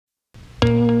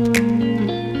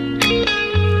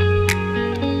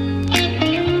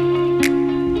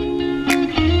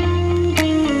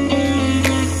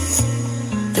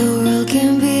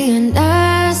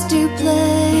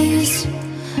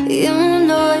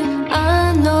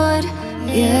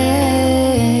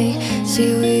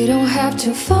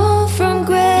to fall from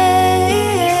grace.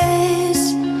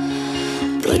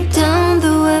 Put down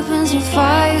the weapons you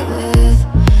fight with.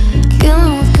 Kill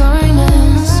 'em with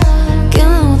kindness. Kill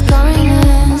 'em with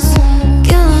kindness.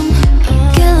 Kill 'em,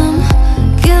 kill 'em,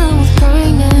 kill 'em with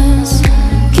kindness.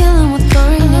 Kill 'em with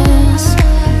kindness.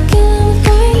 Kill 'em with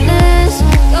kindness.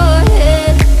 Go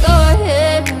ahead, go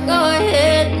ahead, go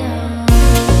ahead now.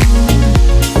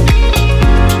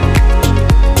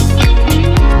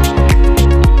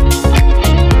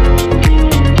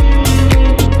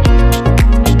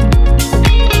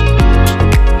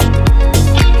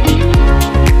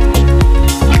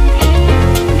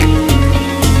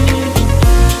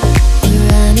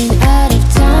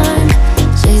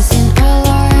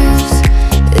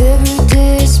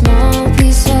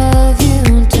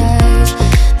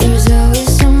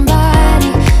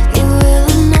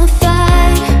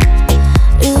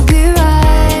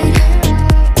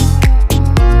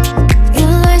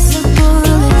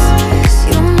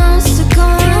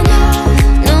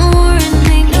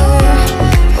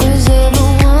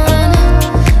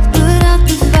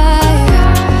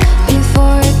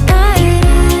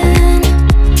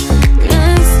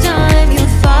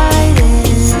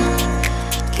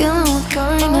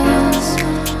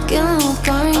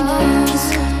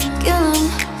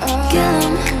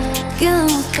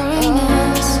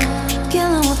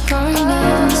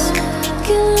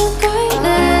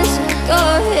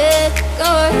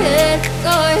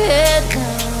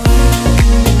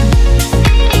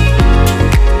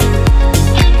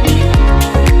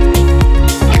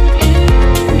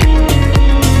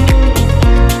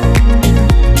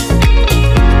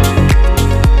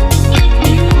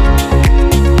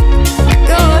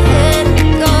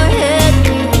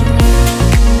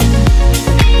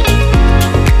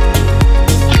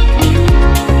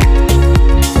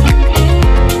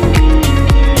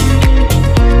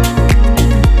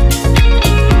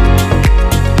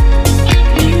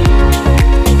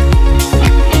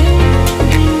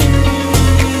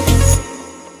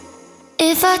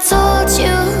 If I told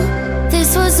you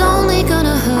this was only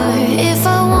gonna hurt, if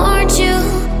I warned you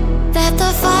that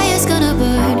the fire's gonna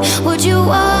burn, would you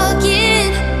walk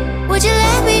in? Would you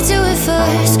let me do it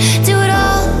first? Do it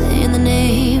all in the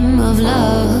name of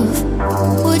love.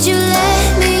 Would you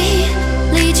let me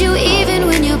lead you even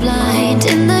when you're blind?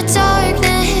 In the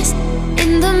darkness,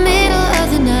 in the middle of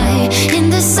the night, in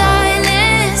the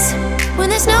silence, when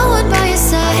there's no one by your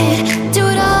side. Do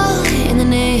it all in the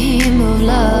name of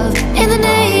love. In the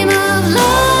name of love.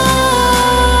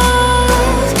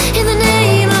 In the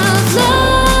name of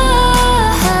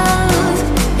love.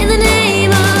 In the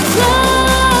name of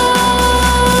love.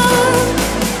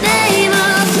 Name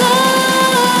of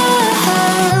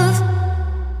love.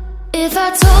 If I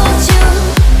told you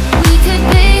we could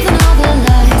bathe in all the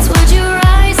lights, would you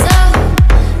rise up?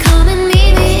 Come and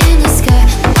meet me in the sky.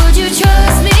 Would you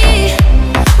trust me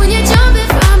when you're jumping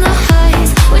from the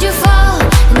heights? Would you fall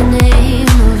in the name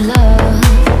of love?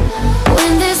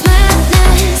 When there's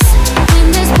madness, when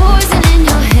there's poison in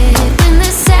your head, when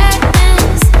the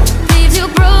sadness leaves you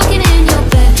broken in your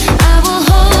bed, I will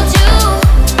hold you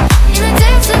in the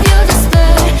depths of your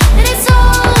despair. And it's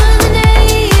all in the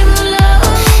name of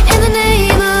love. In the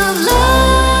name of love.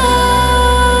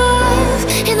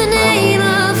 In the name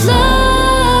of love.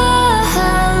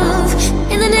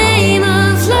 In the name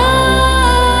of love.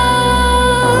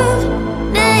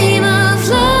 Name of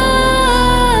love.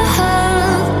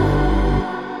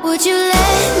 Would you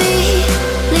let me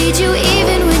lead you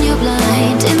even when you're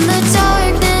blind? In the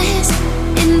darkness,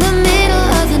 in the middle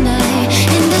of the night,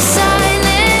 in the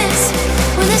silence,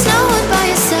 when there's no one by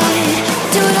your side.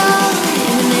 Do it all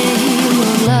in the name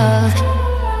of love.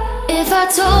 If I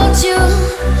told you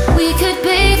we could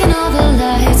bathe in all the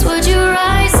lights, would you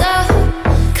rise up?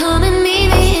 Come and meet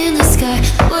me in the sky.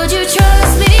 Would you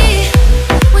trust me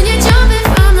when you're jumping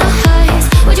from the heights?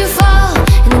 Would you fall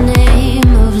in the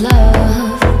name of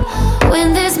love?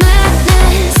 When there's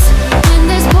madness, when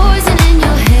there's poison in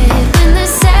your head, when the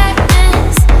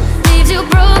sadness leaves you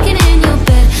broken in your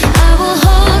bed, I will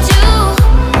hold you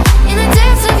in the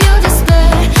depths of your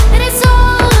despair. And it's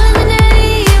all in the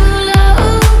name of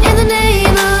love. In the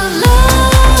name of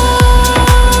love.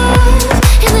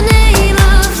 In the name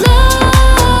of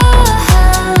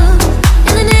love.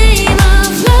 In the name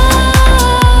of love.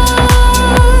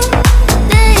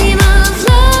 Name of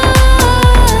love.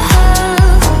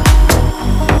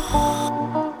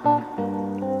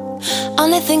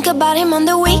 Only think about him on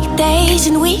the weekdays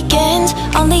and weekends,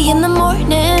 only in the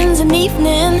mornings and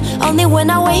evening, only when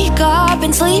I wake up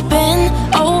and sleeping.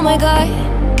 Oh my God,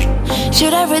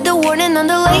 should I read the warning on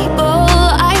the label?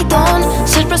 I don't.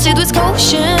 Said proceed with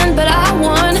caution, but I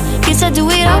won. Guess I do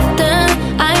it often.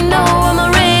 I know I'm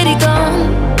already gone.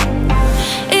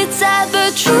 It's sad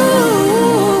but true.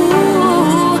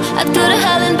 I'd go to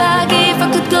hell and back if I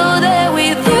could go there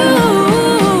with you.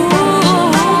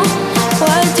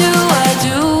 What do I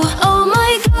do? Oh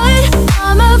my God,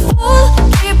 I'm a fool.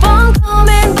 Keep on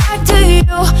coming back to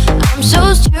you. I'm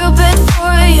so stupid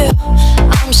for you.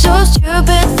 I'm so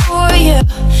stupid for you.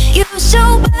 You're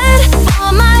so bad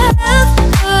for my health,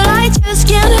 but I just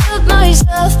can't help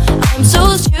myself. I'm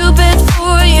so stupid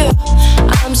for you.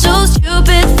 I'm so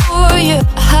stupid for you.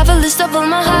 I have a list of all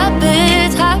my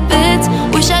habits.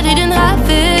 Wish I didn't have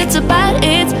it, so bad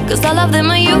it's cause all of them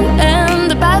are you and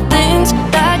the bad things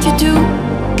that you do.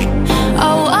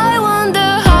 Oh, I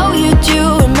wonder how you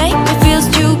do and make me feel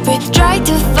stupid. Try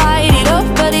to fight it off,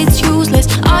 but it's useless.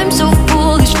 I'm so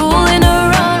foolish, fooling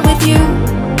around with you.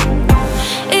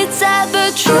 It's sad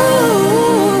but true.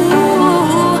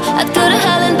 I'd go to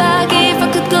hell and back if I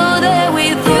could go there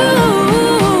with you.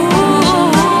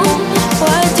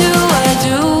 What do I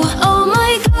do? Oh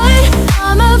my God,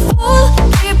 I'm a fool.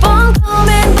 Keep on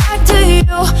coming back to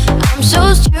you. I'm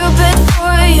so stupid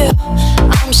for you.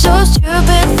 I'm so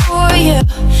stupid for you.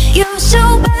 You're so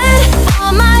bad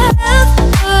for my health,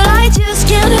 but I just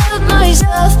can't help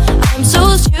myself. I'm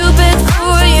so stupid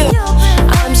for you.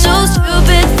 I'm so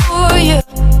stupid for you.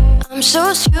 I'm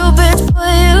so stupid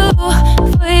for you,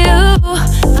 for you,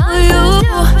 for you.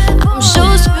 I'm so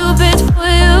stupid for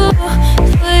you,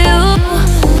 for you,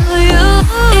 for you.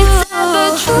 It's never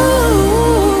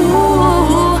true.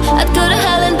 I'd go to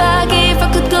hell and back if I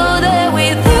could go there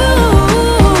with you.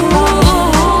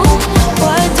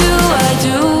 What do I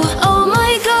do? Oh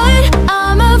my God,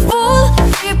 I'm a fool.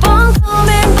 Keep on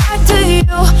coming back to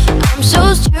you. I'm so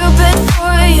stupid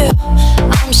for you.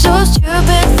 I'm so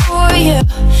stupid for you.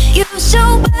 You're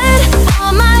so bad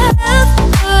for my health,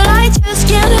 but I just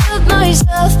can't help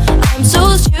myself. I'm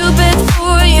so stupid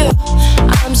for you.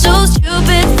 I'm so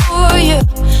stupid for you.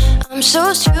 I'm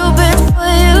so stupid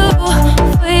for you,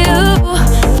 for you,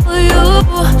 for you.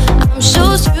 I'm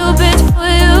so stupid for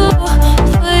you,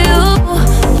 for you,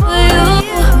 for you.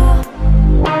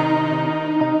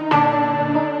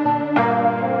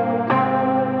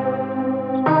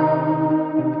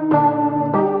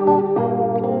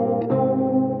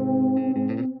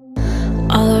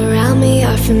 All around me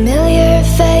are familiar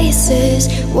faces,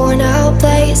 worn out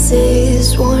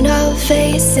places, worn out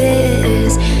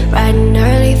faces. Riding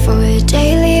early for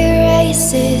daily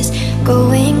races,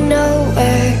 going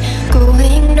nowhere,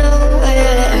 going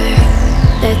nowhere.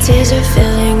 Their tears are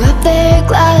filling up their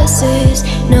glasses.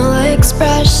 No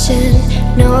expression,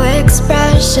 no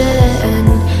expression.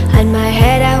 Hide my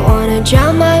head, I wanna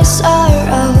drown my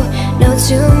sorrow. No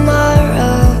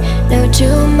tomorrow, no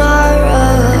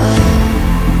tomorrow.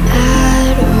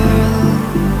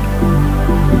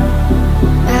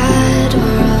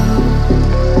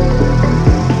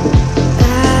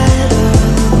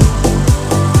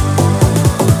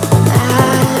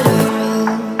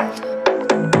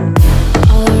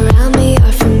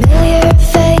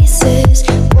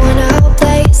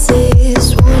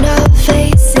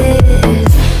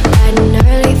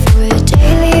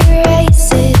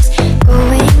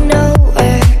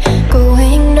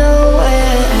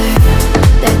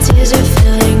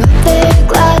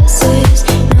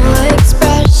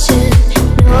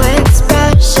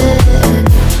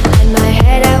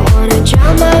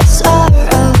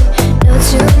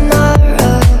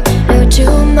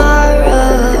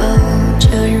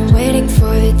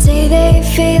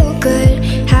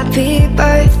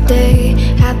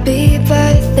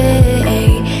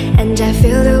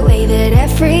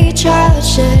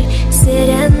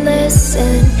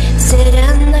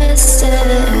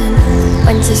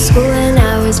 Went to school and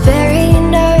I was very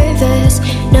nervous.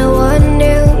 No one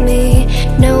knew me,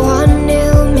 no one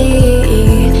knew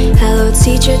me. Hello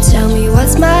teacher, tell me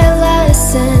what's my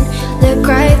lesson. Look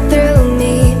right through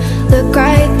me, look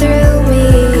right through me.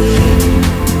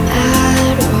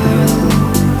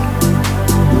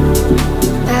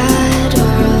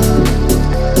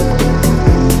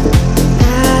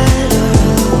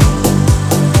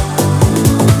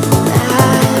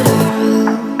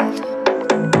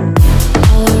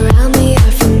 All around me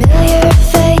are familiar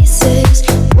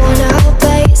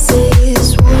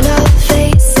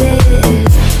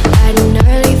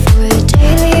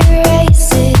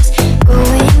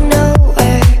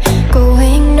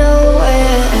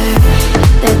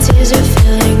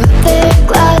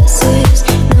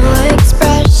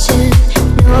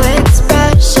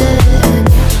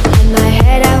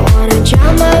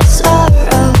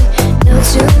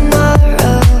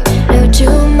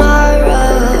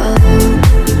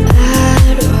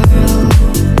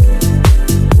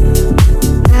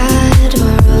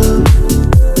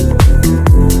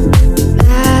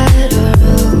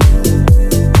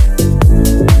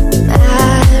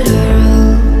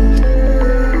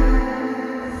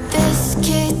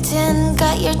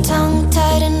got your tongue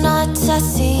tied in knots, I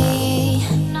see.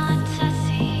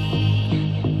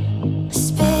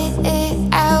 Spit it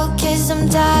out, 'cause I'm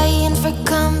dying for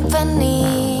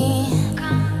company.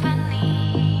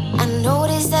 I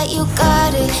notice that you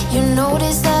got it, you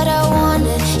notice that I want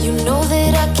it. You know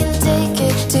that I can take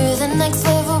it to the next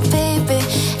level, baby.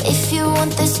 If you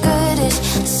want this goodish,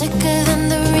 sicker than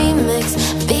the remix,